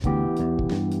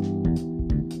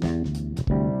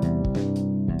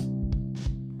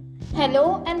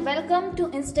Hello and welcome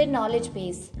to Instant Knowledge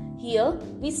Base. Here,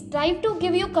 we strive to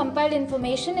give you compiled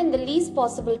information in the least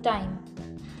possible time.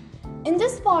 In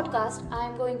this podcast, I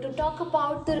am going to talk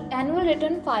about the annual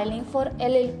return filing for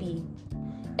LLP.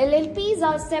 LLPs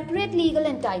are separate legal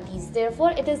entities.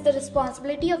 Therefore, it is the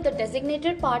responsibility of the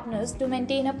designated partners to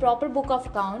maintain a proper book of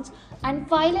accounts and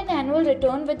file an annual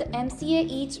return with the MCA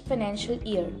each financial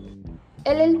year.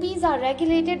 LLPs are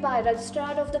regulated by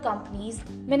Registrar of the Companies,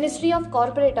 Ministry of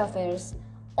Corporate Affairs.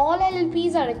 All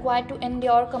LLPs are required to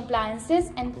endure compliances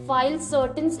and file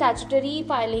certain statutory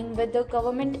filing with the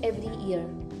government every year.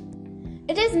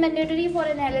 It is mandatory for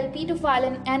an LLP to file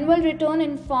an annual return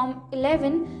in Form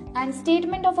 11 and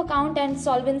Statement of Account and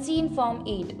Solvency in Form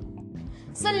 8.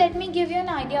 So let me give you an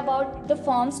idea about the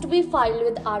forms to be filed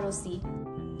with ROC.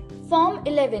 Form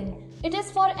 11. It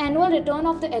is for annual return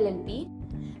of the LLP.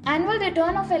 Annual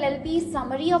return of LLP is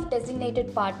summary of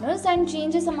designated partners and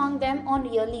changes among them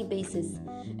on yearly basis.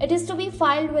 It is to be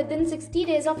filed within 60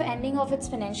 days of ending of its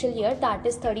financial year, that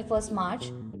is 31st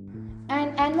March.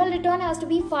 And annual return has to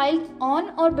be filed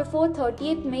on or before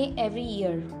 30th May every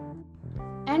year.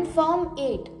 And Form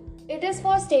 8. It is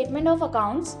for statement of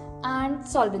accounts and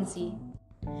solvency.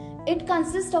 It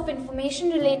consists of information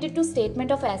related to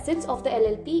statement of assets of the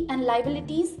LLP and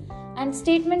liabilities and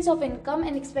statements of income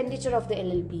and expenditure of the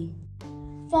LLP.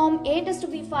 Form 8 is to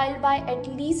be filed by at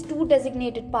least 2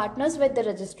 designated partners with the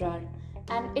registrar,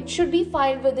 and it should be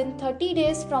filed within 30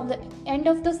 days from the end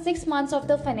of the 6 months of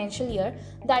the financial year,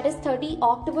 that is 30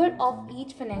 October of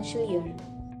each financial year.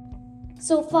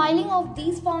 So filing of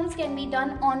these forms can be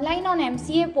done online on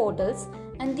MCA portals,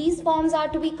 and these forms are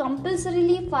to be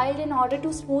compulsorily filed in order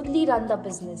to smoothly run the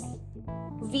business.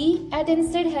 We at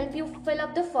Insted help you fill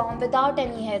up the form without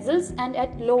any hassles and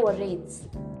at lower rates.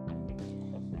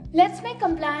 Let's make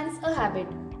compliance a habit.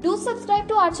 Do subscribe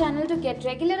to our channel to get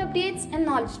regular updates and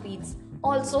knowledge beats.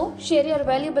 Also, share your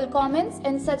valuable comments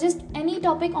and suggest any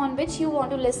topic on which you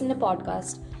want to listen to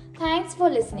podcast. Thanks for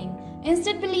listening.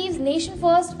 Insted believes nation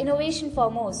first, innovation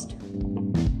foremost.